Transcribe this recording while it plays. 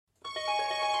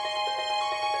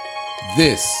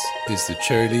This is the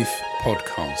Cherryleaf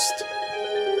Podcast.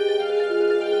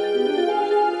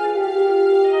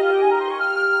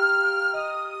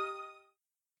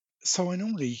 So I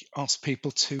normally ask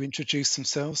people to introduce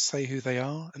themselves, say who they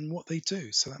are and what they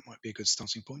do. So that might be a good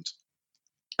starting point.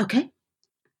 Okay.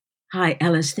 Hi,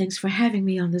 Alice. Thanks for having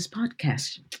me on this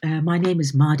podcast. My name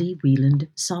is Madi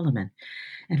Solomon,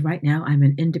 and right now I'm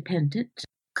an independent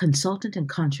consultant and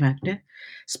contractor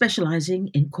specializing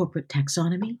in corporate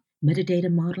taxonomy,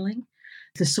 metadata modeling,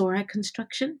 thesaurus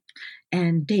construction,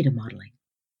 and data modeling.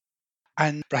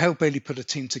 And Rahel Bailey put a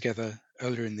team together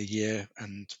earlier in the year,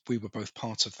 and we were both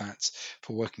part of that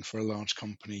for working for a large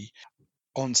company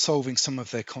on solving some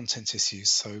of their content issues.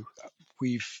 So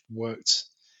we've worked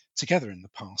together in the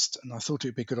past, and I thought it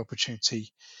would be a good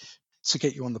opportunity to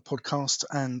get you on the podcast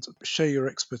and share your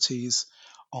expertise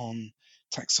on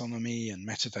taxonomy and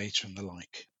metadata and the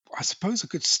like. I suppose a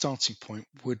good starting point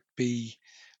would be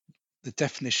the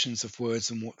definitions of words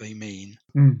and what they mean.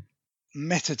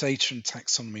 Metadata and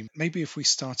taxonomy. Maybe if we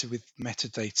started with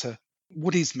metadata,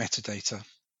 what is metadata?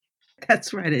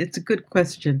 That's right. It's a good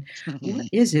question. What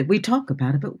is it? We talk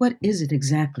about it, but what is it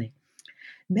exactly?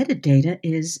 Metadata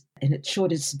is, in its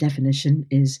shortest definition,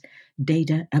 is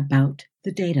data about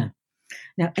the data.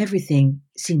 Now, everything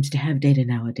seems to have data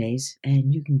nowadays,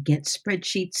 and you can get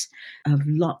spreadsheets of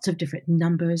lots of different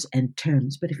numbers and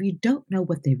terms. But if you don't know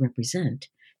what they represent,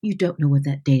 you don't know what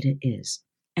that data is.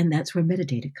 And that's where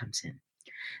metadata comes in.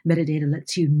 Metadata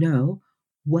lets you know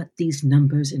what these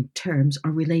numbers and terms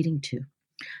are relating to.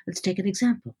 Let's take an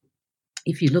example.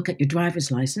 If you look at your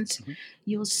driver's license,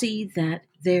 you'll see that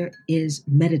there is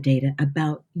metadata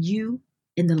about you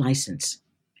in the license.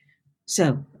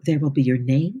 So there will be your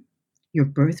name, your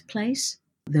birthplace.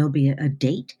 There'll be a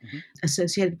date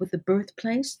associated with the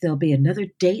birthplace. There'll be another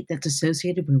date that's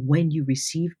associated with when you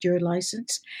received your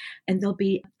license. And there'll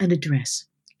be an address,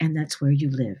 and that's where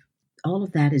you live. All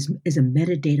of that is a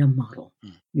metadata model.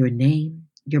 Your name,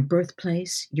 your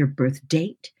birthplace, your birth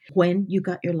date, when you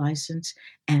got your license,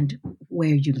 and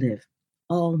where you live.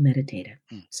 All metadata.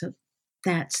 So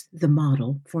that's the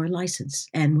model for a license.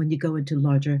 And when you go into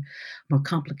larger, more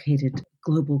complicated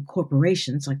global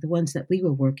corporations like the ones that we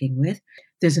were working with,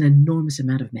 there's an enormous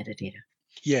amount of metadata.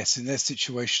 Yes, in their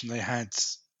situation, they had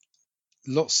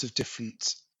lots of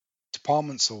different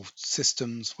departments or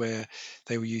systems where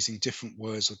they were using different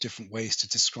words or different ways to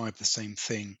describe the same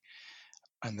thing.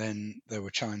 And then there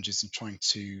were challenges in trying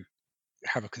to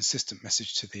have a consistent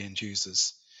message to the end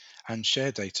users and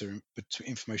share data,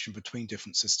 information between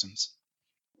different systems.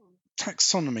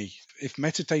 Taxonomy. If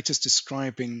metadata is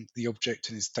describing the object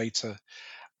and is data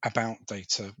about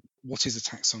data, what is a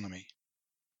taxonomy?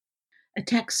 A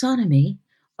taxonomy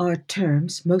are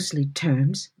terms, mostly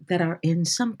terms, that are in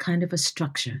some kind of a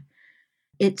structure.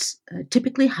 It's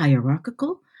typically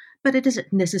hierarchical, but it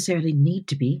doesn't necessarily need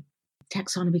to be.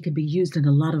 Taxonomy can be used in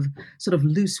a lot of sort of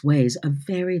loose ways. A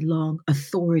very long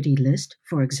authority list,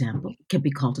 for example, can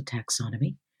be called a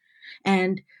taxonomy.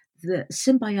 And the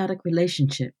symbiotic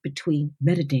relationship between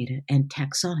metadata and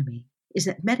taxonomy is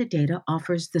that metadata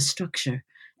offers the structure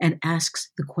and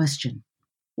asks the question,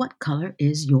 what color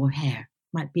is your hair?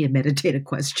 Might be a metadata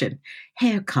question.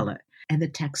 Hair color. And the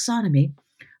taxonomy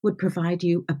would provide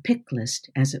you a pick list,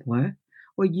 as it were,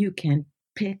 where you can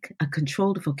pick a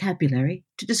controlled vocabulary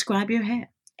to describe your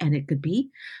hair. And it could be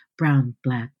brown,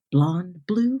 black, blonde,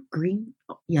 blue, green,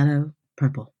 yellow,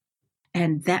 purple.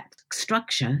 And that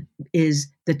structure is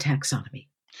the taxonomy.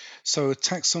 So a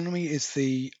taxonomy is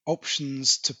the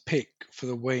options to pick for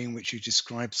the way in which you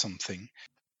describe something.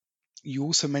 You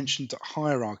also mentioned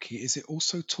hierarchy. Is it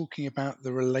also talking about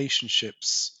the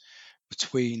relationships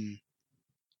between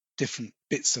different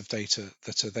bits of data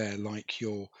that are there, like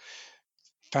your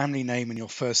family name and your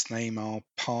first name are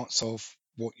parts of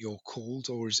what you're called,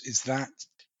 or is that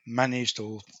managed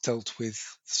or dealt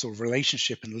with sort of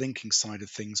relationship and linking side of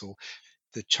things, or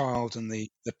the child and the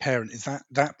parent? Is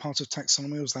that part of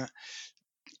taxonomy, or is that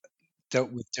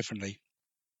dealt with differently?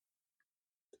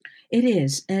 It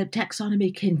is.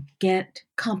 Taxonomy can get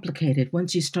complicated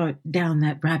once you start down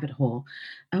that rabbit hole,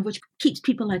 which keeps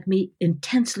people like me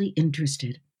intensely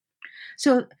interested.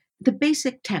 So the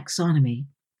basic taxonomy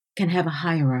can have a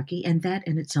hierarchy, and that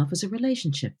in itself is a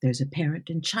relationship. There's a parent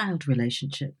and child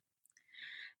relationship.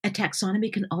 A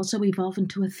taxonomy can also evolve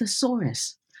into a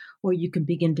thesaurus, where you can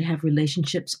begin to have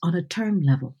relationships on a term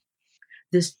level.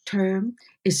 This term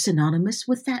is synonymous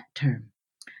with that term.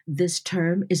 This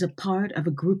term is a part of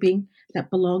a grouping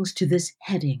that belongs to this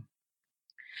heading.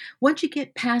 Once you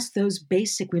get past those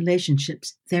basic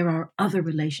relationships, there are other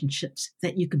relationships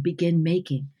that you can begin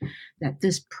making, that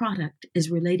this product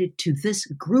is related to this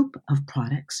group of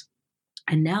products,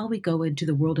 And now we go into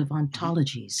the world of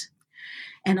ontologies.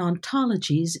 And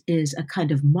ontologies is a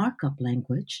kind of markup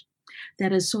language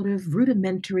that is sort of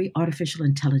rudimentary artificial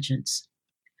intelligence,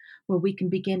 where we can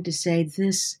begin to say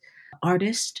this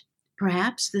artist,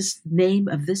 perhaps this name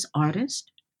of this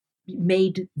artist,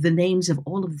 made the names of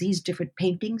all of these different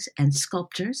paintings and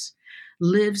sculptures,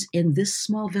 lives in this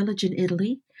small village in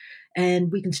Italy,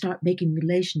 and we can start making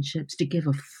relationships to give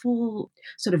a full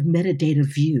sort of metadata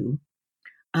view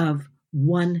of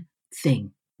one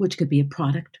thing, which could be a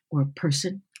product or a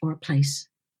person or a place.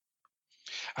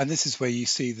 And this is where you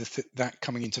see that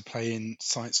coming into play in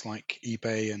sites like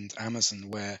eBay and Amazon,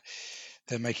 where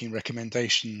they're making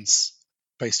recommendations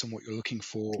based on what you're looking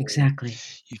for. Exactly. Or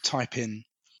you type in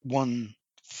one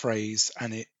phrase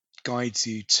and it guides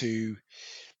you to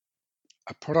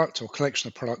a product or collection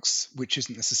of products which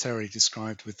isn't necessarily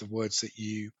described with the words that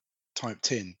you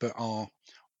typed in, but are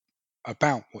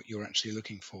about what you're actually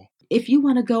looking for. If you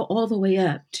want to go all the way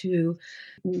up to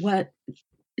what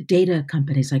data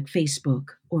companies like Facebook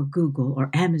or Google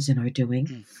or Amazon are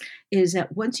doing, is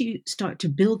that once you start to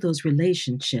build those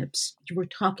relationships, we're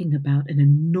talking about an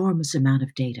enormous amount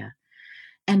of data.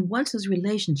 And once those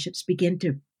relationships begin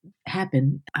to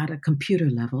happen at a computer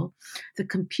level, the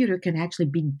computer can actually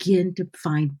begin to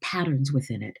find patterns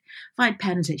within it, find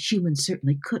patterns that humans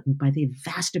certainly couldn't by the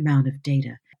vast amount of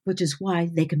data, which is why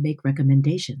they can make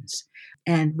recommendations.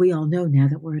 And we all know now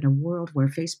that we're in a world where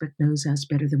Facebook knows us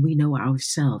better than we know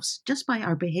ourselves, just by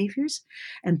our behaviors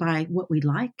and by what we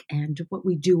like and what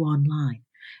we do online.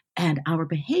 And our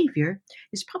behavior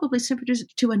is probably similar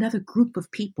to another group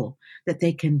of people that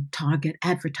they can target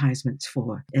advertisements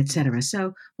for, etc.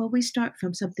 So, well, we start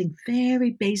from something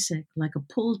very basic, like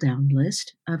a pull-down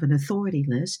list of an authority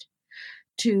list,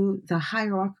 to the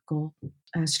hierarchical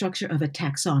structure of a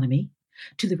taxonomy,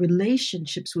 to the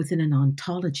relationships within an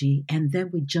ontology, and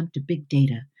then we jump to big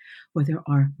data, where there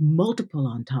are multiple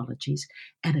ontologies,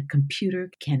 and a computer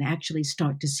can actually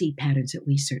start to see patterns that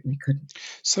we certainly couldn't.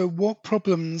 So what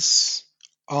problems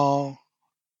are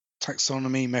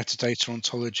taxonomy, metadata,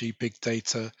 ontology, big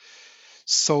data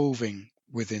solving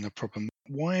within a problem?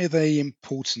 Why are they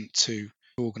important to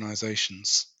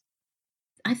organizations?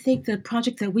 I think the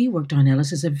project that we worked on,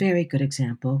 Ellis, is a very good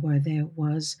example where there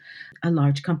was a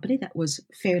large company that was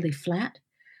fairly flat.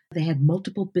 They had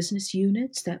multiple business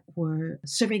units that were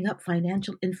serving up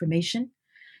financial information,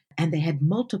 and they had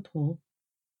multiple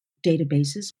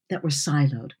databases that were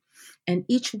siloed. And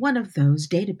each one of those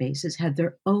databases had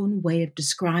their own way of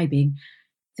describing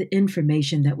the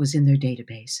information that was in their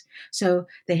database. So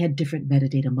they had different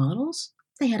metadata models.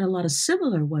 They had a lot of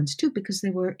similar ones too, because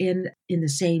they were in the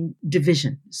same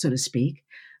division, so to speak.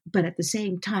 But at the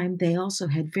same time, they also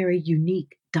had very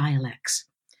unique dialects.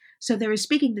 So they were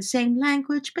speaking the same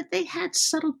language, but they had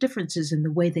subtle differences in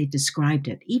the way they described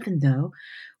it, even though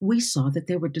we saw that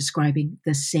they were describing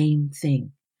the same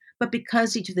thing. But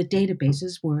because each of the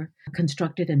databases were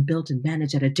constructed and built and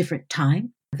managed at a different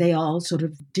time, they all sort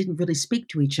of didn't really speak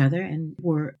to each other and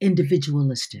were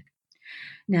individualistic.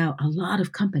 Now, a lot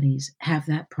of companies have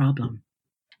that problem.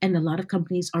 And a lot of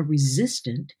companies are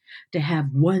resistant to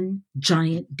have one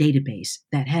giant database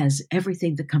that has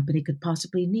everything the company could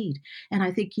possibly need. And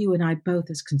I think you and I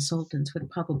both, as consultants, would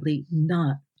probably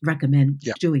not recommend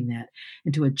doing that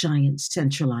into a giant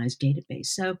centralized database.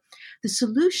 So the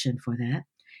solution for that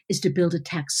is to build a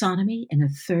taxonomy and a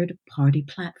third-party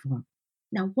platform.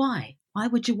 Now, why? Why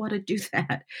would you want to do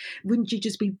that? Wouldn't you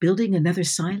just be building another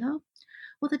silo?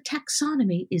 Well, the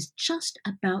taxonomy is just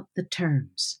about the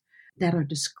terms that are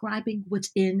describing what's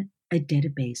in a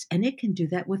database. And it can do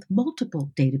that with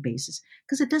multiple databases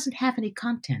because it doesn't have any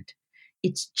content.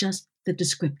 It's just the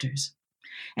descriptors.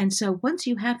 And so once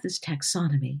you have this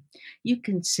taxonomy, you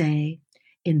can say,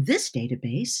 in this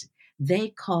database, they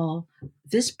call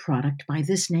this product by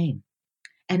this name.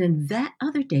 And in that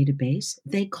other database,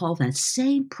 they call that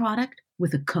same product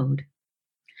with a code.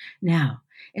 Now,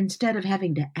 instead of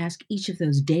having to ask each of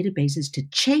those databases to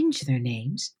change their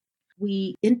names,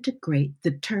 we integrate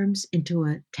the terms into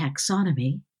a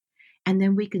taxonomy, and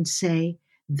then we can say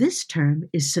this term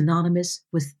is synonymous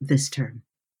with this term.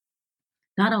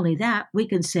 Not only that, we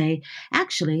can say,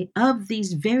 actually, of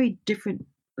these very different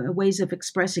ways of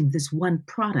expressing this one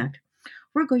product,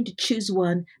 we're going to choose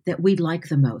one that we like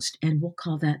the most, and we'll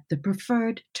call that the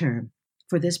preferred term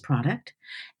for this product.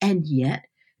 And yet,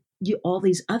 all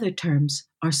these other terms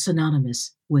are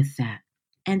synonymous with that.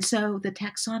 And so the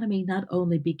taxonomy not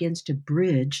only begins to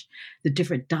bridge the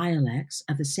different dialects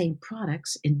of the same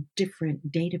products in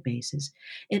different databases,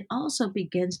 it also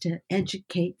begins to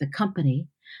educate the company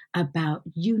about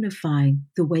unifying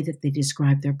the way that they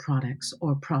describe their products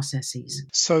or processes.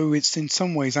 So it's in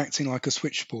some ways acting like a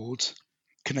switchboard,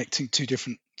 connecting two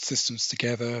different systems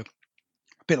together,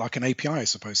 a bit like an API, I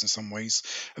suppose, in some ways,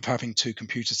 of having two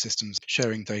computer systems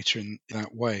sharing data in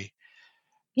that way.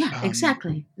 Yeah,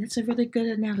 exactly. That's a really good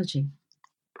analogy.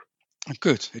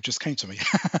 Good. It just came to me.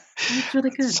 That's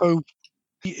really good. So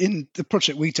in the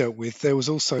project we dealt with, there was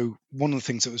also one of the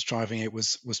things that was driving it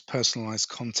was personalized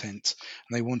content,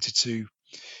 and they wanted to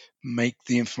make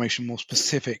the information more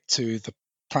specific to the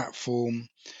platform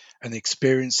and the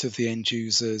experience of the end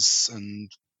users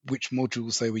and which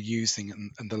modules they were using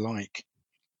and the like.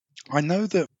 I know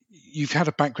that you've had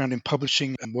a background in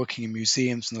publishing and working in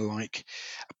museums and the like.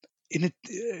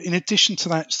 In addition to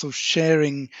that sort of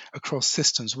sharing across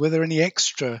systems, were there any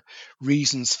extra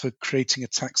reasons for creating a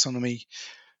taxonomy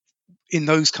in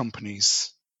those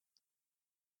companies,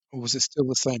 or was it still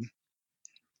the same?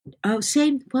 Oh,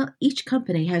 same. Well, each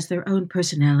company has their own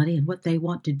personality and what they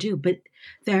want to do, but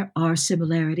there are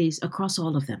similarities across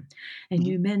all of them. And Mhm,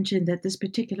 you mentioned that this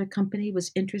particular company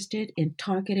was interested in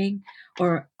targeting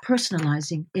or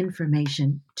personalizing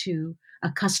information to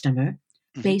a customer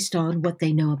mhm. based on what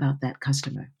they know about that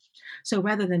customer. So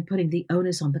rather than putting the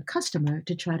onus on the customer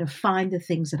to try to find the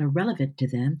things that are relevant to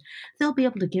them, they'll be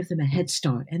able to give them a head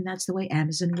start. And that's the way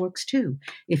Amazon works too.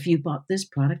 If you bought this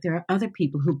product, there are other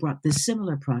people who brought this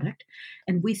similar product,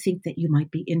 and we think that you might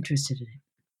be interested in it.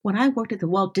 When I worked at the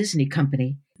Walt Disney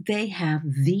Company, they have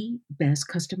the best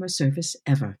customer service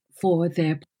ever for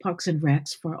their parks and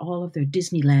recs, for all of their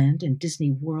Disneyland and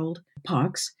Disney World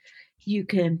parks. You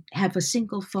can have a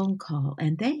single phone call,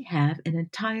 and they have an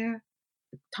entire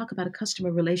talk about a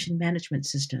customer relation management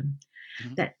system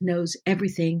Mhm. that knows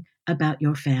everything about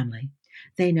your family.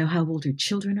 They know how old your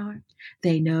children are.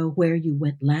 They know where you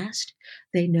went last.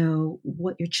 They know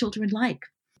what your children like.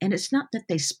 And it's not that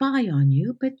they spy on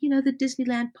you, but the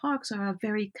Disneyland parks are a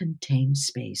very contained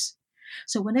space.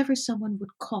 So whenever someone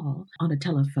would call on a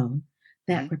telephone,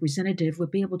 that Mhm. representative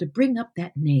would be able to bring up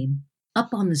that name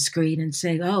up on the screen and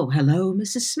say, "Oh, hello,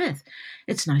 Mrs. Smith.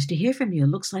 It's nice to hear from you.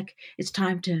 Looks like it's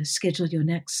time to schedule your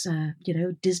next,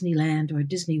 Disneyland or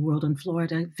Disney World in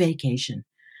Florida vacation."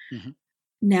 Mhm.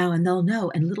 Now, and they'll know.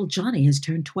 And little Johnny has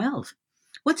turned 12.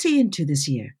 What's he into this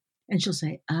year? And she'll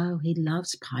say, "Oh, he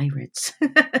loves pirates."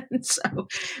 And so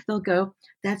they'll go,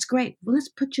 "That's great. Well, let's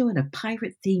put you in a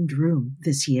pirate themed room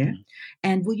this year. Mhm.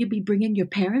 And will you be bringing your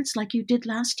parents like you did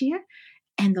last year?"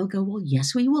 And they'll go, "Well,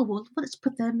 yes, we will. Well, let's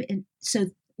put them in."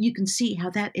 So you can see how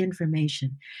that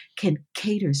information can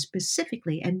cater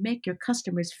specifically and make your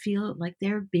customers feel like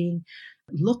they're being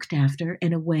looked after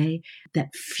in a way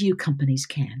that few companies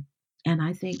can. And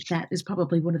I think that is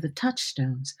probably one of the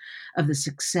touchstones of the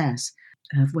success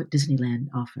of what Disneyland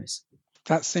offers.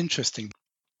 That's interesting.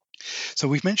 So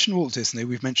we've mentioned Walt Disney,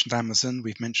 we've mentioned Amazon,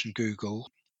 we've mentioned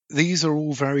Google. These are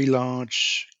all very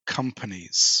large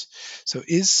companies. So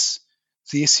is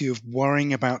the issue of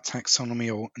worrying about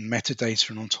taxonomy or metadata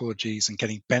and ontologies and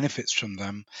getting benefits from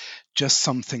them just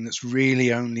something that's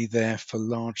really only there for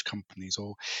large companies,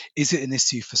 or is it an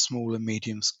issue for small and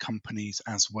medium companies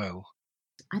as well?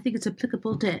 I think it's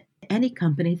applicable to any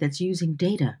company that's using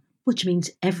data, which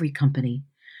means every company.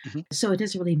 Mhm, So it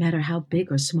doesn't really matter how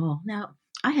big or small. Now,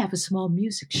 I have a small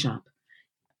music shop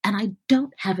and I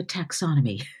don't have a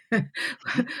taxonomy.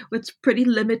 mhm, It's pretty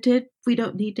limited. We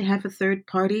don't need to have a third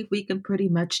party. We can pretty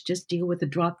much just deal with the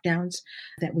drop downs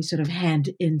that we sort of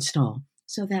hand install.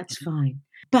 So that's mhm, fine.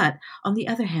 But on the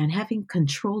other hand, having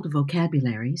controlled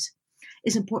vocabularies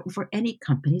is important for any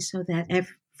company so that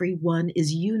everyone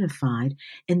is unified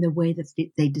in the way that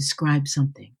they describe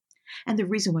something. And the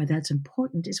reason why that's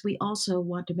important is we also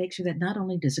want to make sure that not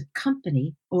only does a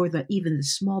company or even the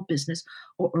small business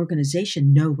or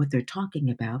organization know what they're talking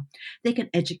about, they can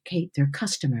educate their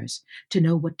customers to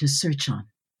know what to search on.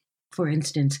 For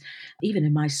instance, even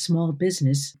in my small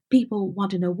business, people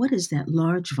want to know, what is that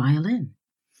large violin?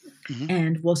 mhm.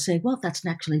 And we'll say, well, that's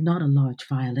actually not a large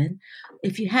violin.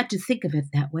 If you had to think of it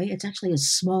that way, it's actually a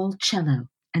small cello,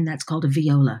 and that's called a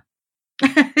viola.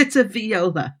 It's a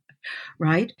viola,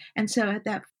 right? And so at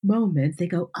that moment, they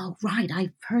go, "Oh, right,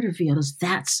 I've heard of violas.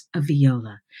 That's a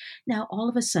viola." Now, all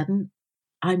of a sudden,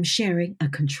 I'm sharing a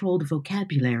controlled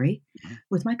vocabulary Mhm.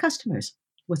 with my customers.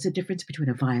 What's the difference between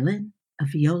a violin, a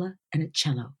viola, and a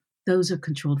cello? Those are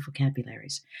controlled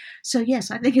vocabularies. So, yes,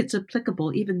 I think it's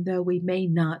applicable, even though we may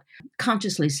not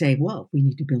consciously say, "Well, we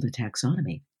need to build a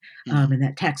taxonomy." Mhm. And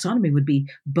that taxonomy would be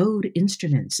bowed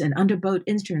instruments. And under bowed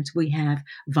instruments, we have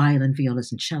violin,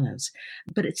 violas, and cellos.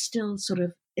 But it's still sort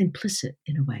of implicit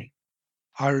in a way.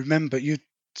 I remember you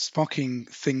sparking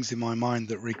things in my mind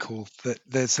that recall that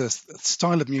there's a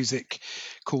style of music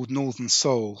called Northern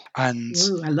Soul. And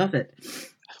Ooh, I love it.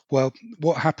 well,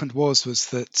 what happened was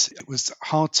that it was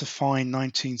hard to find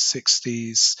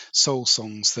 1960s soul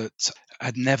songs that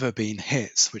had never been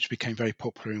hits, which became very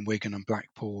popular in Wigan and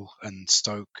Blackpool and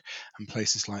Stoke and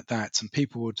places like that. And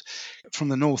people would, from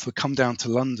the north, would come down to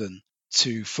London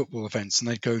to football events, and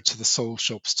they'd go to the soul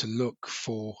shops to look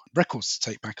for records to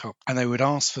take back up, and they would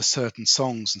ask for certain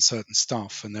songs and certain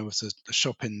stuff. And there was a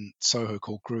shop in Soho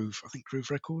called Groove, I think Groove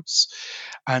Records,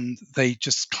 and they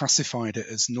just classified it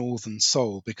as Northern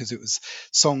Soul because it was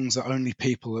songs that only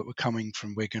people that were coming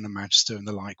from Wigan and Manchester and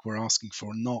the like were asking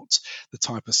for, not the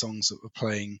type of songs that were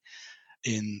playing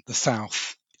in the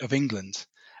south of England.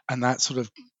 And that sort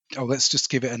of, oh, let's just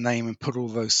give it a name and put all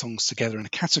those songs together in a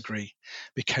category,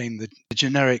 became the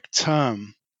generic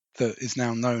term that is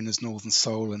now known as Northern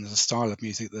Soul, and as a style of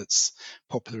music that's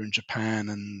popular in Japan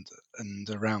and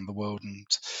around the world, and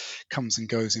comes and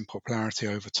goes in popularity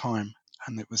over time.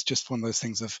 And it was just one of those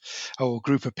things of, oh, a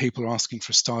group of people are asking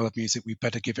for a style of music, we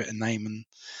better give it a name,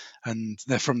 and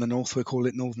they're from the north, we call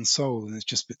it Northern Soul, and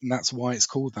and that's why it's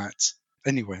called that.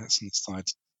 Anyway, that's an aside.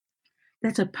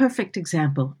 That's a perfect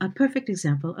example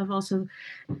of also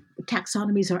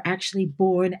taxonomies are actually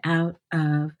born out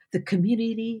of the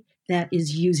community that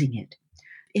is using it.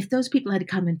 If those people had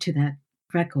come into that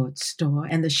record store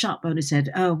and the shop owner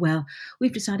said, oh, well,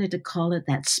 we've decided to call it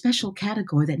that special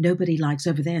category that nobody likes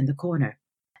over there in the corner,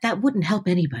 that wouldn't help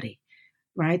anybody,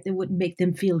 right? It wouldn't make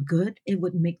them feel good. It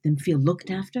wouldn't make them feel looked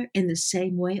after in the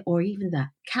same way, or even the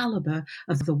caliber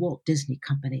of the Walt Disney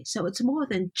Company. So it's more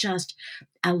than just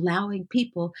allowing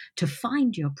people to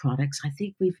find your products. I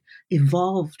think we've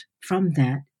evolved from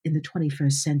that in the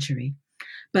 21st century.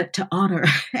 But to honor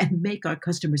and make our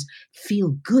customers feel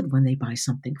good when they buy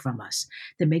something from us,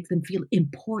 to make them feel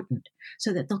important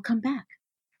so that they'll come back.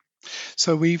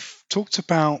 So we've talked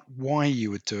about why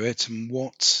you would do it and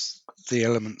what the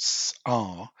elements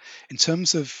are. In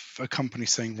terms of a company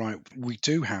saying, right, we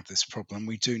do have this problem,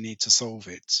 we do need to solve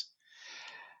it,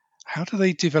 how do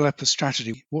they develop a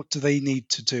strategy? What do they need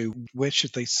to do? Where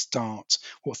should they start?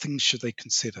 What things should they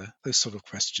consider? Those sort of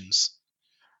questions.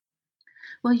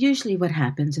 Well, usually what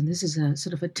happens, and this is a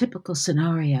sort of a typical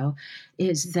scenario,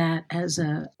 is that as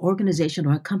an organization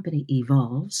or a company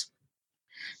evolves,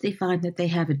 they find that they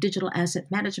have a digital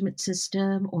asset management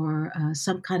system or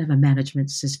some kind of a management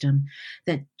system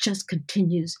that just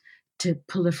continues to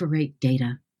proliferate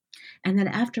data. And then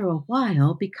after a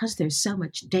while, because there's so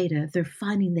much data, they're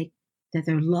finding that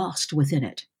they're lost within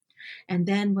it. And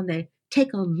then when they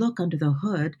take a look under the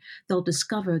hood, they'll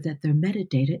discover that their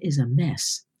metadata is a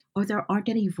mess, or there aren't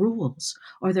any rules,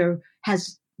 or there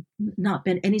has not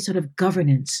been any sort of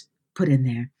governance put in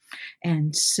there.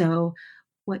 And so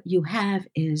what you have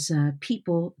is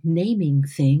people naming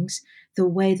things the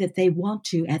way that they want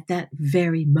to at that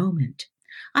very moment.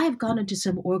 I have gone into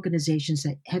some organizations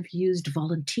that have used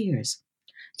volunteers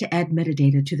to add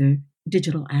metadata to their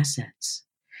digital assets.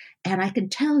 And I can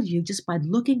tell you just by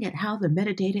looking at how the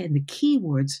metadata and the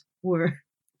keywords were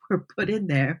put in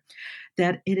there,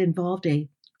 that it involved a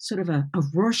sort of a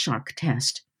Rorschach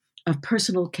test of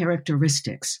personal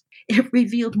characteristics. It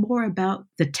revealed more about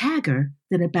the tagger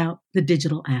than about the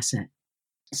digital asset.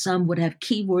 Some would have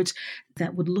keywords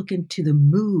that would look into the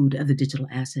mood of the digital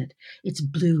asset. It's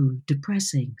blue,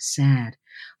 depressing, sad.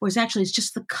 Whereas actually it's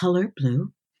just the color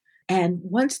blue. And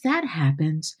once that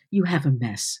happens, you have a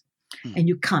mess. And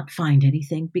you can't find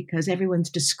anything because everyone's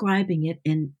describing it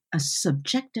in a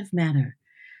subjective manner.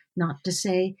 Not to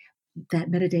say that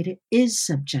metadata is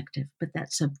subjective, but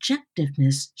that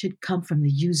subjectiveness should come from the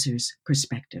user's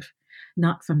perspective,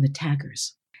 not from the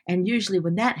taggers. And usually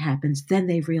when that happens, then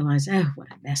they realize, oh,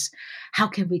 what a mess. How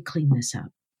can we clean this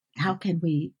up? How can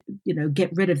we,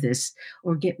 get rid of this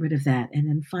or get rid of that? And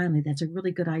then finally, that's a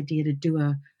really good idea to do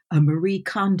a Marie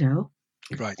Kondo.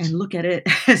 Right. And look at it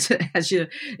as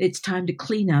it's time to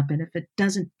clean up. And if it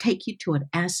doesn't take you to an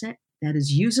asset that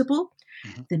is usable,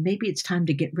 then maybe it's time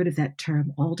to get rid of that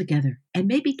term altogether. And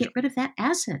maybe get rid of that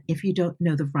asset if you don't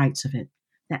know the rights of it,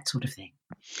 that sort of thing.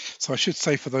 So I should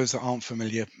say, for those that aren't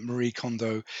familiar, Marie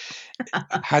Kondo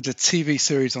had a TV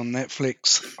series on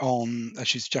Netflix on,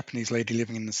 she's a Japanese lady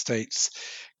living in the States,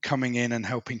 coming in and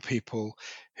helping people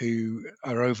who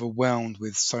are overwhelmed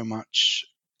with so much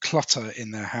clutter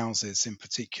in their houses, in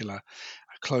particular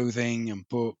clothing and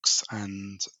books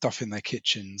and stuff in their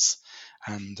kitchens,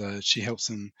 and she helps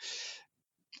them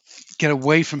get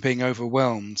away from being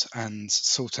overwhelmed and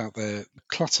sort out their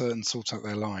clutter and sort out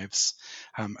their lives.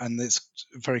 And it's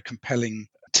very compelling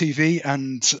TV,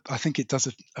 and I think it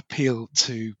does appeal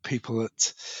to people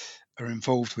that are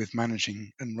involved with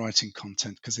managing and writing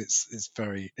content, because it's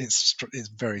very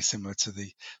similar to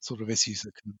the sort of issues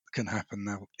that can happen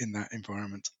now in that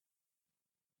environment.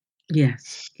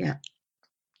 Yes. Yeah.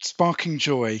 Sparking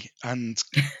joy and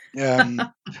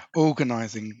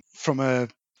organizing from a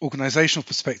organizational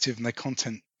perspective and their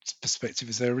content perspective.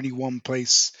 Is there any one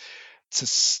place to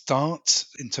start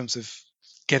in terms of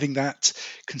getting that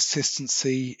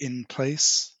consistency in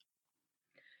place?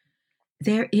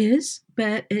 There is,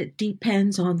 but it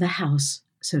depends on the house,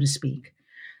 so to speak.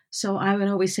 So I would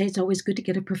always say it's always good to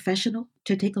get a professional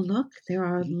to take a look. There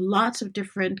are lots of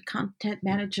different content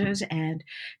managers and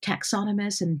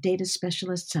taxonomists and data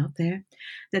specialists out there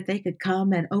that they could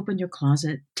come and open your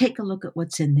closet, take a look at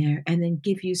what's in there, and then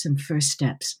give you some first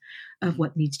steps of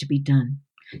what needs to be done.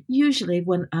 Usually,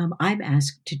 when I'm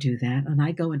asked to do that, and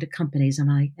I go into companies and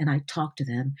I talk to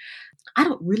them, I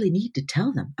don't really need to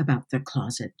tell them about their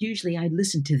closet. Usually, I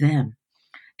listen to them,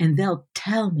 and they'll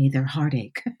tell me their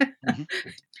heartache. Mm-hmm.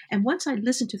 And once I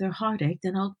listen to their heartache,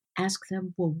 then I'll ask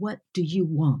them, well, what do you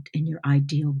want in your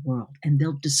ideal world? And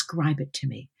they'll describe it to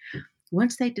me.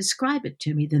 Once they describe it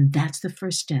to me, then that's the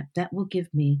first step. That will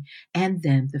give me and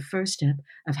them the first step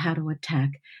of how to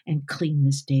attack and clean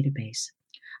this database.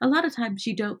 A lot of times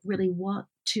you don't really want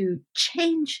to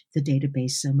change the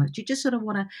database so much. You just sort of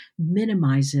want to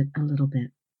minimize it a little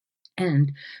bit.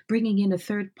 And bringing in a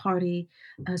third party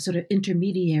sort of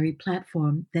intermediary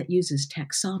platform that uses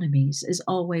taxonomies is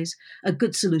always a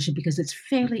good solution because it's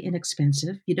fairly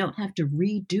inexpensive. You don't have to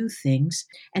redo things.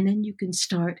 And then you can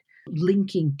start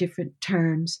linking different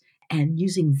terms and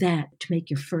using that to make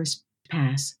your first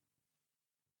pass.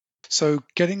 So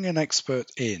getting an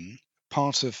expert in,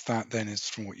 part of that then is,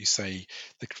 from what you say,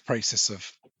 the process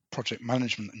of project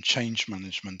management and change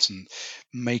management and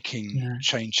making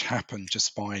change happen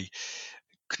just by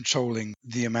controlling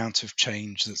the amount of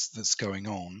change that's going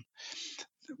on.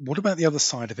 What about the other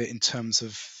side of it in terms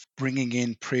of bringing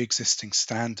in pre-existing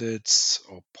standards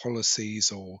or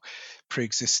policies or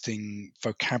pre-existing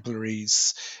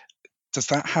vocabularies? Does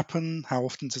that happen? How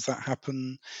often does that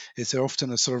happen? Is there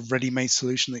often a sort of ready-made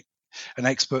solution that an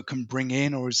expert can bring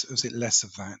in, or is it less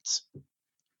of that?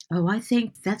 Oh, I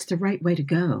think that's the right way to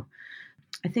go.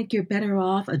 I think you're better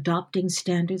off adopting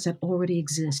standards that already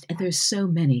exist. And there's so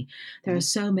many. There are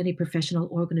so many professional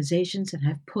organizations that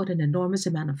have put an enormous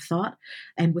amount of thought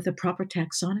and with a proper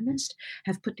taxonomist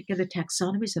have put together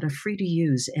taxonomies that are free to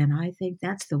use. And I think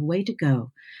that's the way to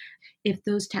go. If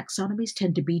those taxonomies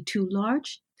tend to be too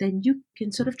large, then you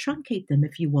can sort of truncate them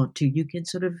if you want to. You can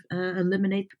sort of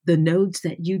eliminate the nodes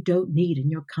that you don't need in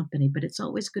your company. But it's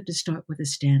always good to start with a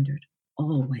standard,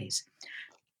 always.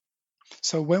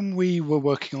 So when we were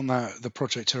working on the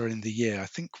project earlier in the year, I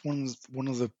think one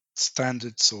of the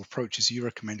standards or approaches you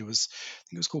recommended was, I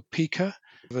think it was called PICA.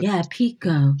 Yeah,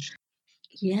 PICO.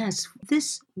 Yes,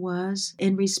 this was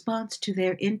in response to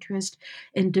their interest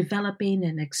in developing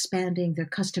and expanding their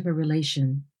customer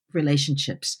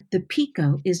relationships. The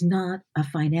PICO is not a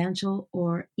financial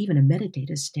or even a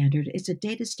metadata standard. It's a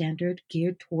data standard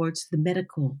geared towards the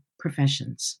medical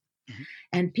professions. Mm-hmm.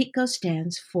 And PICO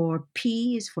stands for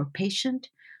P is for patient,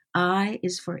 I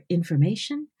is for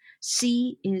information,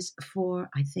 C is for,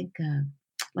 I think,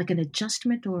 like an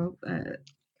adjustment or I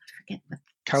forget what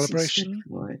calibration. C stood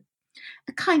for.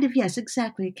 Kind of, yes,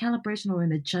 exactly. A calibration or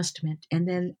an adjustment. And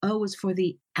then O is for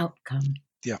the outcome.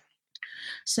 Yeah.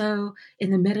 So in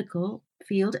the medical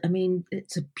field, I mean,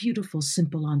 it's a beautiful,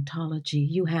 simple ontology.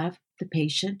 You have the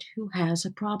patient who has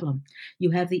a problem.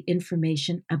 You have the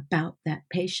information about that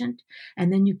patient,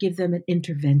 and then you give them an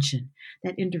intervention.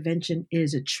 That intervention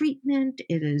is a treatment,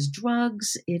 it is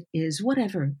drugs, it is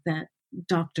whatever that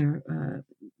doctor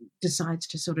decides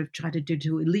to sort of try to do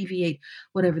to alleviate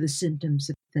whatever the symptoms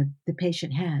that the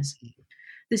patient has.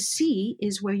 The C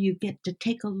is where you get to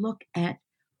take a look at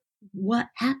what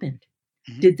happened.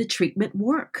 Mm-hmm. Did the treatment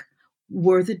work?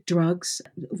 Were the drugs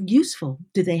useful?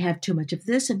 Do they have too much of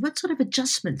this? And what sort of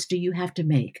adjustments do you have to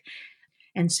make?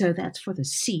 And so that's for the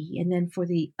C. And then for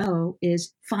the O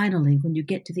is finally when you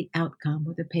get to the outcome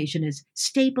where the patient is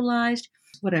stabilized,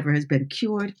 whatever has been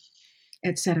cured,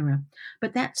 etc.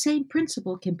 But that same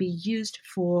principle can be used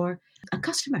for a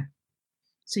customer.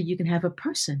 So you can have a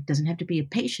person, it doesn't have to be a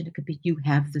patient. It could be you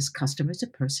have this customer as a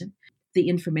person. The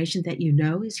information that you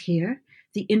know is here.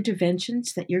 The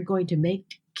interventions that you're going to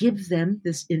make, give them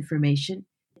this information.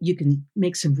 You can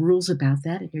make some rules about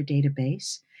that in your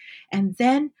database. And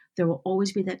then there will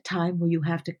always be that time where you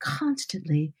have to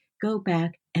constantly go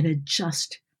back and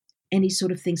adjust any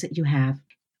sort of things that you have.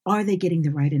 Are they getting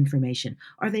the right information?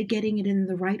 Are they getting it in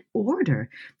the right order?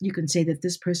 You can say that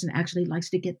this person actually likes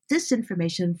to get this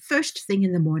information first thing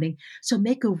in the morning. So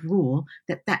make a rule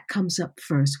that that comes up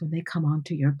first when they come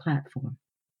onto your platform.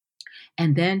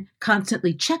 And then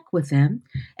constantly check with them.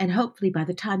 And hopefully by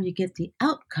the time you get the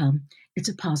outcome, it's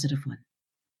a positive one.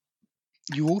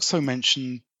 You also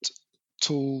mentioned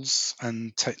tools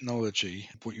and technology,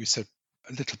 what you said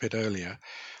a little bit earlier.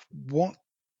 What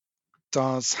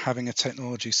does having a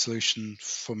technology solution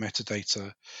for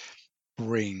metadata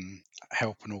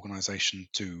help an organization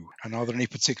do? And are there any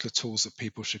particular tools that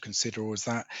people should consider, or is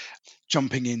that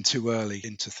jumping in too early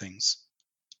into things?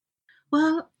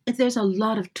 Well, there's a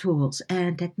lot of tools,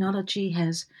 and technology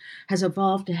has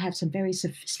evolved to have some very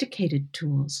sophisticated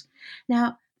tools.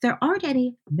 Now, there aren't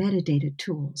any metadata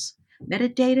tools.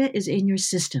 Metadata is in your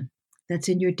system, that's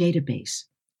in your database.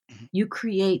 Mhm. You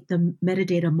create the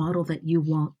metadata model that you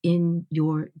want in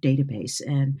your database,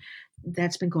 and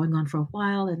that's been going on for a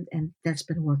while, and that's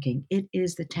been working. It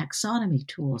is the taxonomy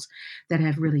tools that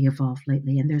have really evolved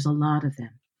lately, and there's a lot of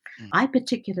them. Mm. I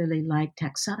particularly like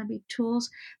taxonomy tools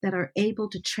that are able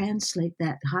to translate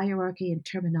that hierarchy and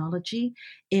terminology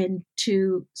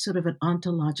into sort of an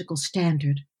ontological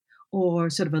standard or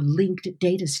sort of a linked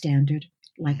data standard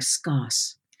like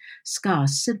SCOS. SCOS,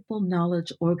 Simple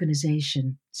Knowledge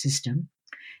Organization System,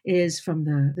 is from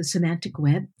the semantic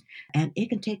web, and it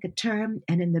can take a term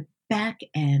and in the back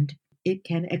end, it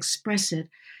can express it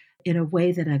in a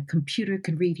way that a computer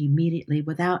can read immediately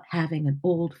without having an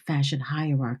old-fashioned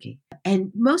hierarchy.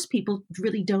 And most people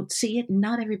really don't see it.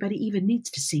 Not everybody even needs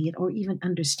to see it or even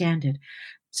understand it.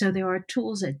 So there are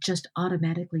tools that just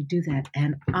automatically do that.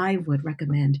 And I would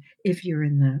recommend, if you're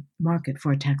in the market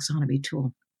for a taxonomy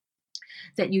tool,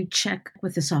 that you check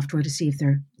with the software to see if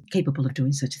they're capable of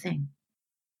doing such a thing.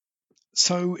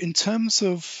 So, in terms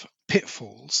of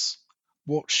pitfalls,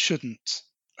 what shouldn't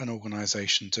an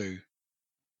organization do?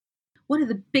 One of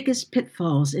the biggest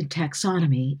pitfalls in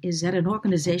taxonomy is that an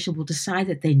organization will decide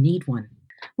that they need one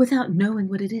without knowing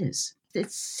what it is.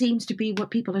 It seems to be what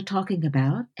people are talking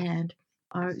about, and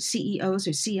our CEOs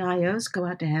or CIOs go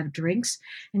out to have drinks,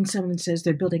 and someone says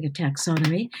they're building a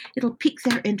taxonomy. It'll pique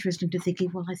their interest into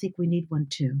thinking, well, I think we need one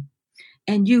too.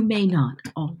 And you may not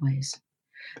always.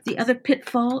 The other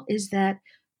pitfall is that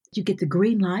you get the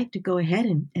green light to go ahead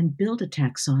and build a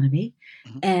taxonomy,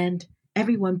 Mhm. and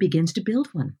everyone begins to build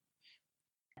one.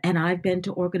 And I've been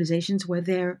to organizations where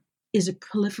there is a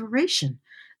proliferation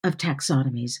of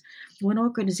taxonomies. One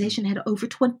organization had over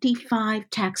 25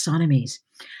 taxonomies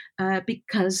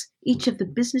because each of the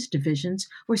business divisions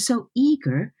were so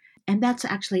eager. And that's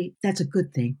a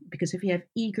good thing, because if you have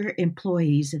eager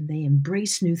employees and they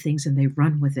embrace new things and they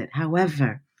run with it.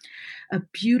 However, a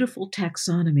beautiful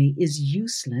taxonomy is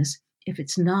useless if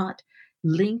it's not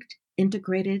linked,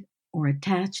 integrated, or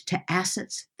attached to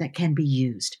assets that can be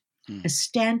used. Mm. A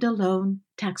standalone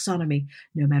taxonomy,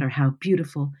 no matter how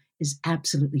beautiful, is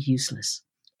absolutely useless.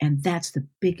 And that's the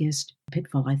biggest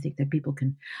pitfall I think that people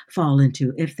can fall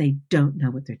into if they don't know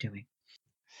what they're doing.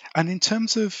 And in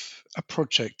terms of a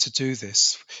project to do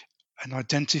this and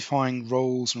identifying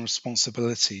roles and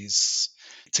responsibilities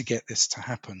to get this to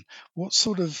happen, what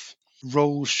sort of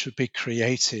roles should be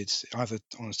created either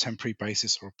on a temporary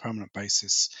basis or a permanent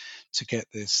basis to get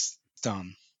this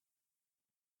done?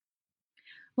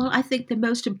 Well, I think the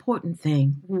most important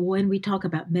thing when we talk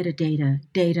about metadata,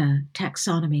 data,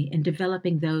 taxonomy, and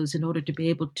developing those in order to be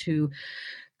able to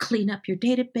clean up your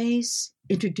database,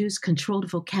 introduce controlled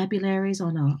vocabularies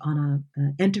on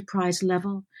a enterprise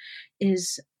level,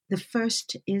 is the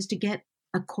first is to get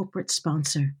a corporate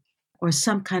sponsor or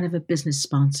some kind of a business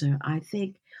sponsor. I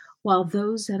think while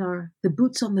those that are the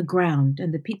boots on the ground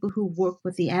and the people who work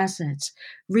with the assets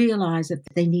realize that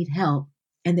they need help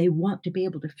and they want to be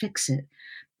able to fix it,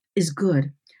 is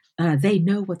good. They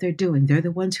know what they're doing. They're the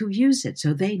ones who use it,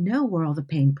 so they know where all the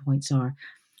pain points are.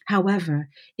 However,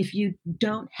 if you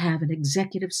don't have an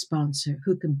executive sponsor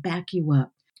who can back you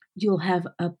up, you'll have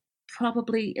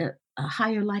probably a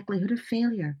higher likelihood of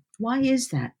failure. Why is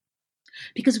that?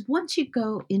 Because once you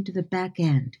go into the back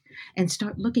end and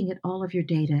start looking at all of your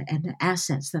data and the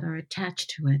assets that are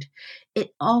attached to it,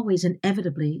 it always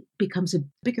inevitably becomes a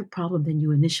bigger problem than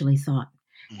you initially thought.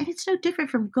 And it's no different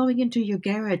from going into your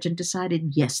garage and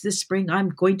deciding, yes, this spring I'm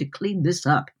going to clean this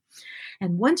up.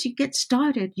 And once you get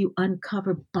started, you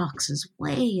uncover boxes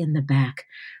way in the back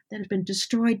that have been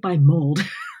destroyed by mold.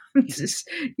 Just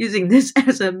using this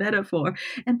as a metaphor.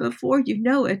 And before you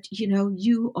know it,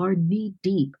 you are knee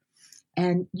deep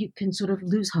and you can sort of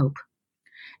lose hope.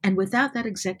 And without that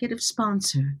executive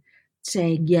sponsor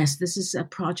saying, yes, this is a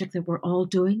project that we're all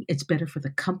doing, it's better for the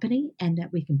company, and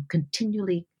that we can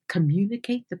continually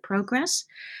communicate the progress.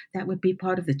 That would be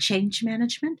part of the change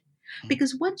management.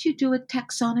 Because once you do a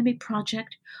taxonomy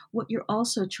project, what you're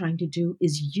also trying to do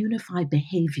is unify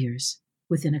behaviors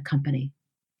within a company.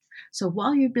 So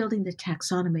while you're building the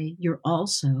taxonomy, you're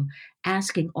also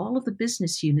asking all of the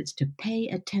business units to pay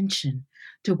attention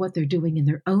to what they're doing in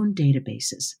their own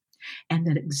databases. And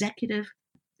that executive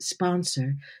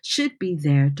sponsor should be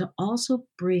there to also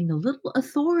bring a little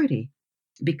authority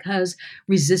because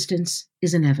resistance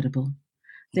is inevitable.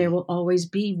 There will always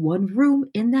be one room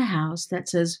in the house that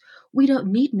says, we don't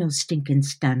need no stinking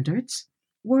standards.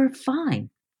 We're fine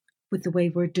with the way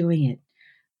we're doing it.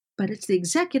 But it's the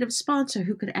executive sponsor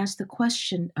who could ask the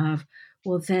question of,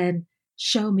 well, then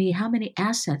show me how many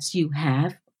assets you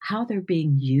have, how they're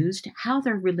being used, how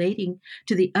they're relating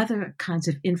to the other kinds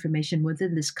of information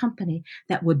within this company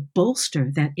that would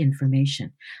bolster that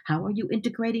information. How are you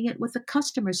integrating it with the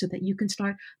customer so that you can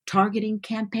start targeting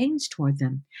campaigns toward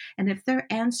them? And if their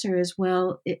answer is,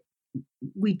 well,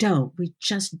 we don't, we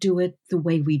just do it the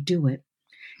way we do it,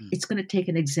 it's going to take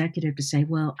an executive to say,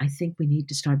 well, I think we need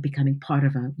to start becoming part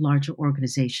of a larger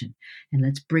organization. And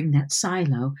let's bring that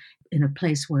silo in a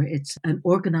place where it's an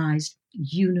organized,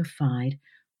 unified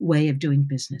way of doing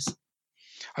business.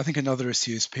 I think another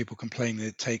issue is people complain that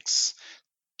it takes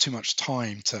too much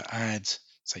time to add,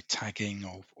 say, tagging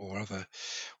or other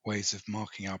ways of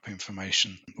marking up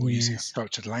information or using a Yes.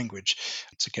 structured language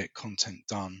to get content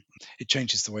done. It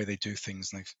changes the way they do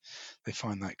things, and they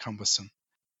find that cumbersome.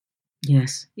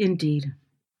 Yes, indeed.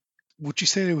 Would you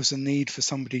say there was a need for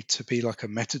somebody to be like a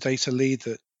metadata lead,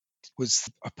 that was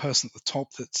a person at the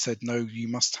top that said, no, you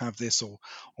must have this or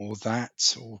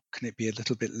that? Or can it be a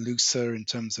little bit looser in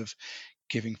terms of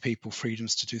giving people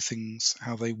freedoms to do things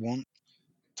how they want?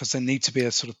 Does there need to be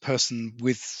a sort of person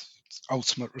with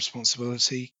ultimate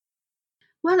responsibility?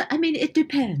 Well, I mean, it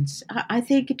depends. I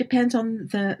think it depends on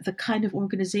the kind of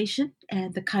organization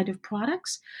and the kind of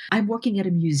products. I'm working at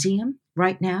a museum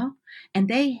right now, and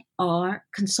they are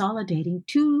consolidating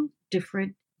two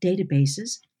different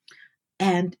databases,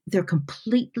 and they're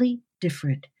completely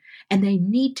different, and they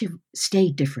need to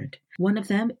stay different. One of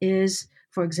them is,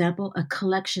 for example, a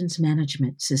collections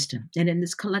management system. And in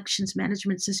this collections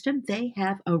management system, they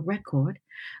have a record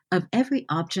of every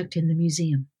object in the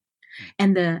museum.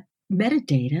 And the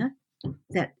metadata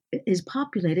that is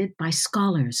populated by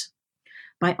scholars,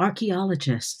 by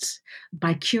archaeologists,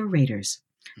 by curators.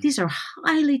 These are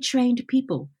highly trained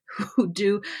people who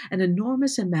do an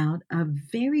enormous amount of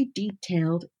very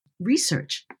detailed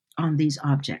research on these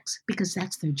objects because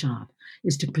that's their job,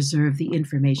 is to preserve the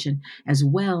information as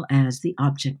well as the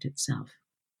object itself.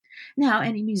 Now,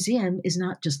 any museum is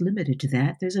not just limited to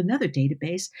that. There's another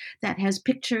database that has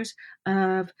pictures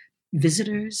of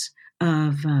visitors,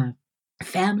 of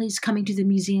families coming to the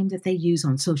museum that they use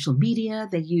on social media.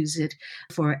 They use it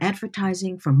for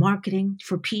advertising, for marketing,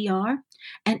 for PR.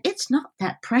 And it's not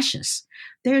that precious.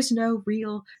 There's no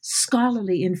real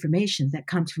scholarly information that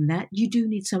comes from that. You do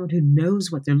need someone who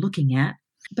knows what they're looking at.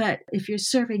 But if you're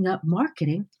serving up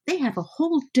marketing, they have a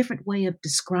whole different way of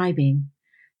describing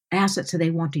assets that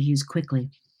they want to use quickly.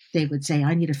 They would say,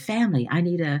 I need a family. I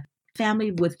need a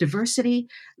family with diversity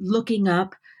looking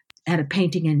up at a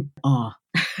painting in awe,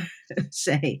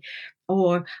 say.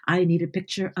 Or I need a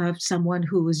picture of someone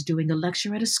who is doing a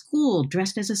lecture at a school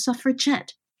dressed as a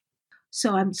suffragette.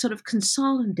 So I'm sort of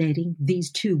consolidating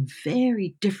these two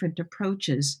very different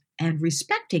approaches and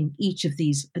respecting each of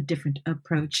these different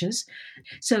approaches.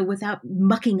 So without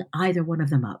mucking either one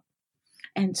of them up.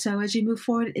 And so as you move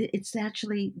forward, it's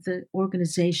actually the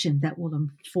organization that will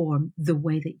inform the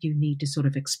way that you need to sort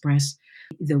of express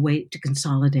the way to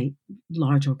consolidate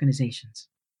large organizations.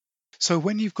 So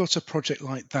when you've got a project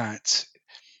like that,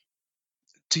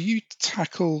 do you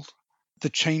tackle the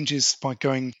changes by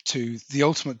going to the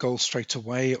ultimate goal straight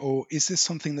away, or is this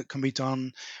something that can be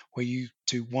done where you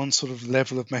do one sort of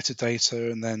level of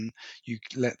metadata and then you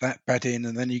let that bed in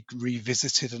and then you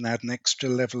revisit it and add an extra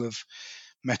level of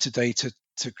metadata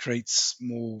to create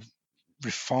more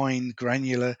refined,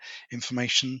 granular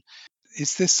information?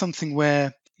 Is this something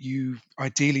where you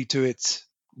ideally do it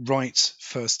right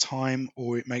first time,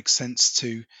 or it makes sense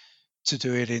to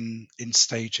do it in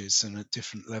stages and at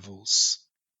different levels?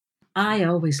 I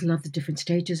always love the different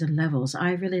stages and levels.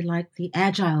 I really like the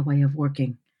agile way of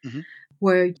working, Mm-hmm.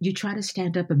 where you try to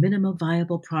stand up a minimum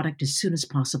viable product as soon as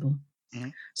possible. Mm-hmm.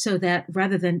 So that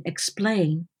rather than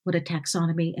explain what a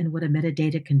taxonomy and what a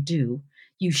metadata can do,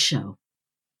 you show.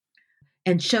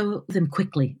 And show them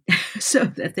quickly so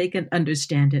that they can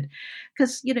understand it.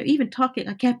 Because, even talking,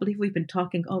 I can't believe we've been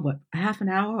talking, half an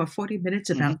hour or 40 minutes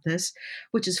about this,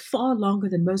 which is far longer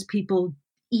than most people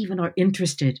even are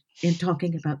interested in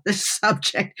talking about this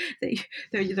subject.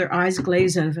 Their eyes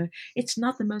glaze over. It's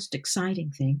not the most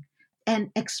exciting thing.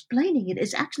 And explaining it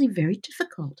is actually very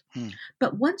difficult.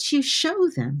 But once you show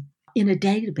them in a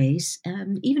database,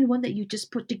 even one that you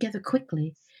just put together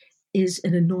quickly, is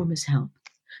an enormous help.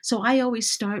 So I always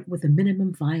start with a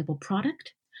minimum viable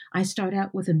product. I start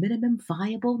out with a minimum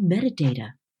viable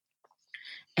metadata,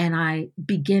 and I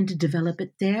begin to develop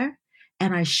it there,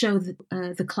 and I show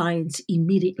the clients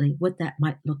immediately what that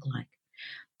might look like.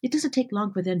 It doesn't take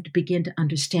long for them to begin to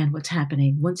understand what's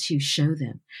happening once you show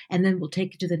them. And then we'll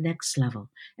take it to the next level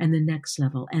and the next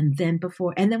level. And then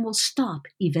we'll stop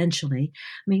eventually.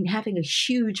 I mean, having a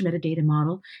huge metadata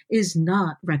model is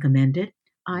not recommended.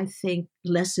 I think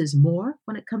less is more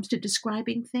when it comes to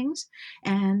describing things.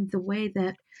 And the way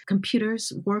that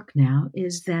computers work now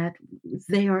is that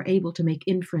they are able to make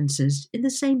inferences in the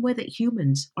same way that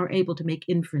humans are able to make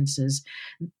inferences.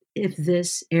 If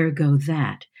this, ergo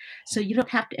that. So you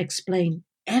don't have to explain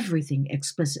everything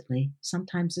explicitly.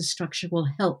 Sometimes the structure will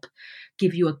help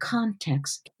give you a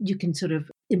context. You can sort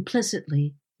of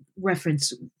implicitly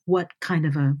reference what kind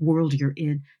of a world you're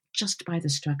in just by the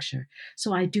structure.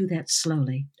 So I do that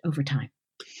slowly over time.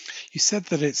 You said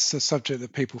that it's a subject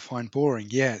that people find boring.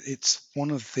 Yeah, it's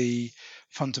one of the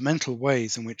fundamental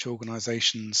ways in which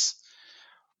organizations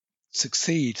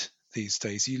succeed these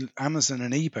days. Amazon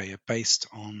and eBay are based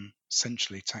on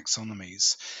essentially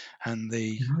taxonomies, and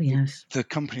Oh, yes. the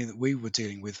company that we were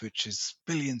dealing with, which is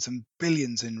billions and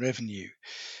billions in revenue,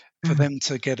 for Mm. them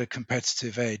to get a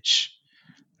competitive edge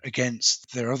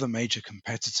against their other major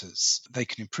competitors, they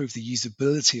can improve the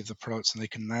usability of the products and they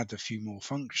can add a few more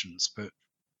functions, but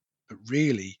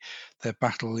really their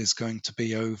battle is going to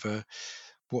be over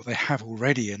what they have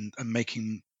already and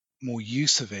making more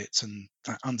use of it, and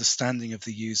that understanding of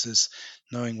the users,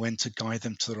 knowing when to guide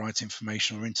them to the right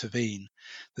information or intervene,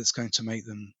 that's going to make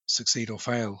them succeed or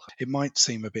fail. It might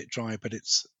seem a bit dry, but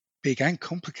it's big and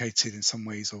complicated in some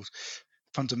ways, or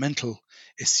fundamental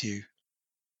issue.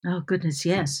 Oh, goodness,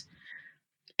 yes.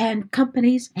 And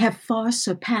companies have far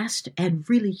surpassed and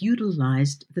really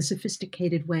utilized the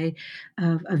sophisticated way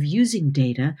of using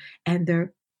data, and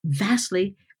they're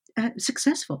vastly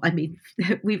successful. I mean,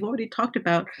 we've already talked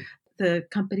about the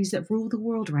companies that rule the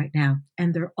world right now,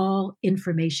 and they're all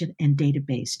information and data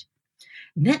based.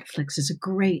 Netflix is a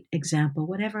great example.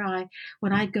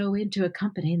 When I go into a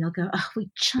company and they'll go, "Oh,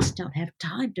 we just don't have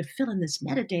time to fill in this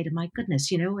metadata. My goodness,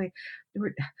 we're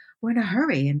in a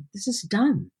hurry, and this is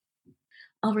done."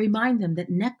 I'll remind them that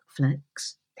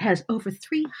Netflix has over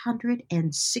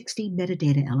 360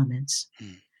 metadata elements.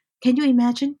 Can you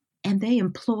imagine? And they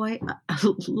employ a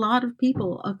lot of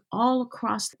people all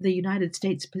across the United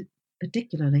States,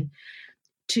 particularly,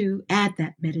 to add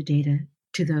that metadata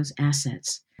to those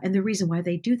assets. And the reason why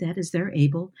they do that is they're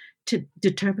able to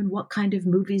determine what kind of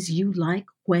movies you like,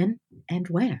 when, and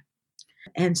where.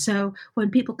 And so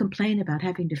when people complain about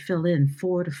having to fill in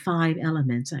 4 to 5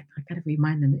 elements, I got to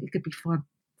remind them that it could be far,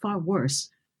 far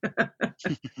worse.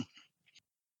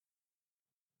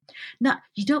 Now,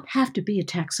 you don't have to be a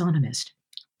taxonomist.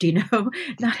 Do you know?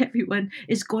 Not everyone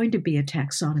is going to be a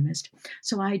taxonomist.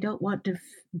 So I don't want to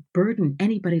burden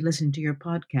anybody listening to your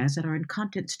podcast that are in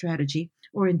content strategy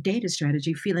or in data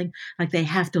strategy feeling like they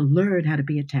have to learn how to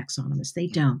be a taxonomist. They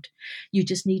don't. You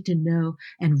just need to know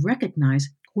and recognize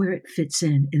where it fits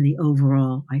in the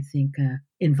overall, I think,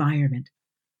 environment.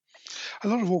 A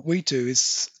lot of what we do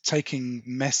is taking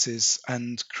messes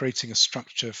and creating a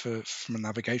structure from a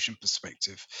navigation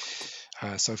perspective.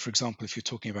 So, for example, if you're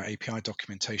talking about API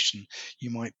documentation, you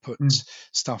might put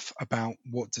stuff about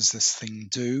what does this thing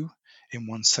do in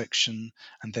one section,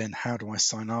 and then how do I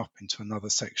sign up into another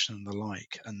section and the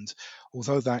like. And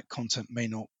although that content may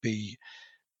not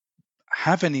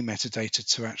have any metadata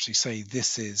to actually say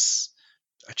this is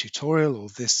a tutorial or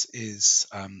this is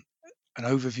an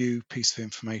overview piece of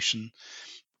information,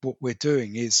 what we're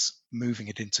doing is moving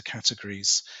it into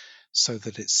categories so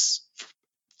that it's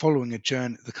following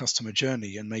the customer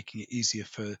journey and making it easier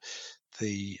for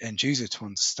the end user to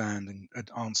understand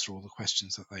and answer all the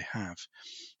questions that they have.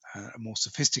 At a more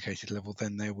sophisticated level,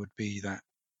 then there would be that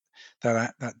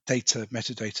data,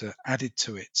 metadata added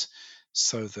to it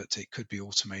so that it could be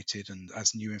automated, and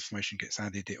as new information gets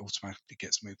added, it automatically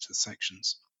gets moved to the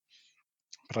sections.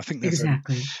 But I think there's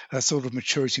Exactly. a sort of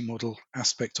maturity model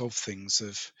aspect of things,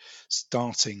 of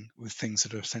starting with things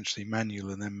that are essentially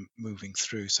manual and then moving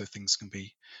through so things can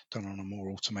be done on a more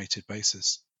automated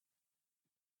basis.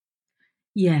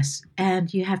 Yes,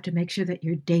 and you have to make sure that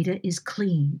your data is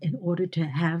clean in order to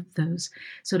have those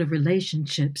sort of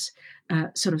relationships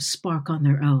sort of spark on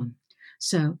their own.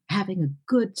 So having a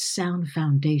good, sound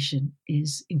foundation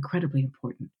is incredibly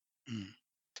important.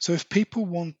 So if people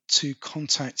want to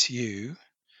contact you,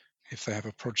 if they have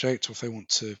a project or if they want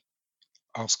to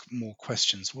ask more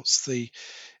questions, is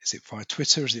it via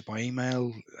Twitter, is it by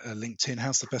email, LinkedIn?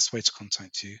 How's the best way to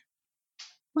contact you?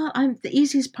 Well, the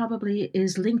easiest probably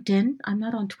is LinkedIn. I'm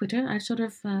not on Twitter. I sort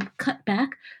of cut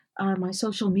back on my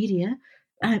social media,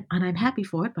 and I'm happy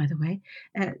for it, by the way.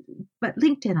 But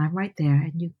LinkedIn, I'm right there,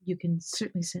 and you can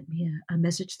certainly send me a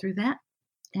message through that.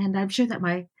 And I'm sure that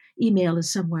my email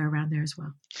is somewhere around there as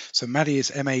well. So Madi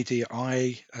is Madi,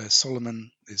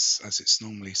 Solomon is as it's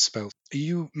normally spelled. Are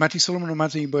you Madi Solomon or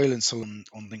Madi Wayland Solomon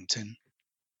on LinkedIn?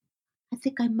 I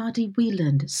think I'm Madi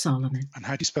Wieland Solomon. And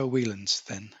how do you spell Wieland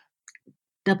then?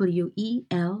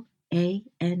 Weland.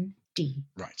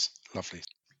 Right, lovely.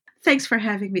 Thanks for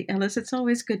having me, Ellis. It's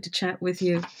always good to chat with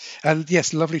you. And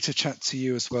yes, lovely to chat to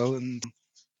you as well. And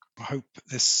I hope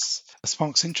this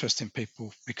sparks interest in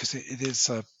people because it is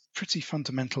a pretty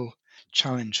fundamental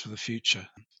challenge for the future.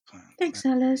 Thanks,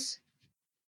 Ellis.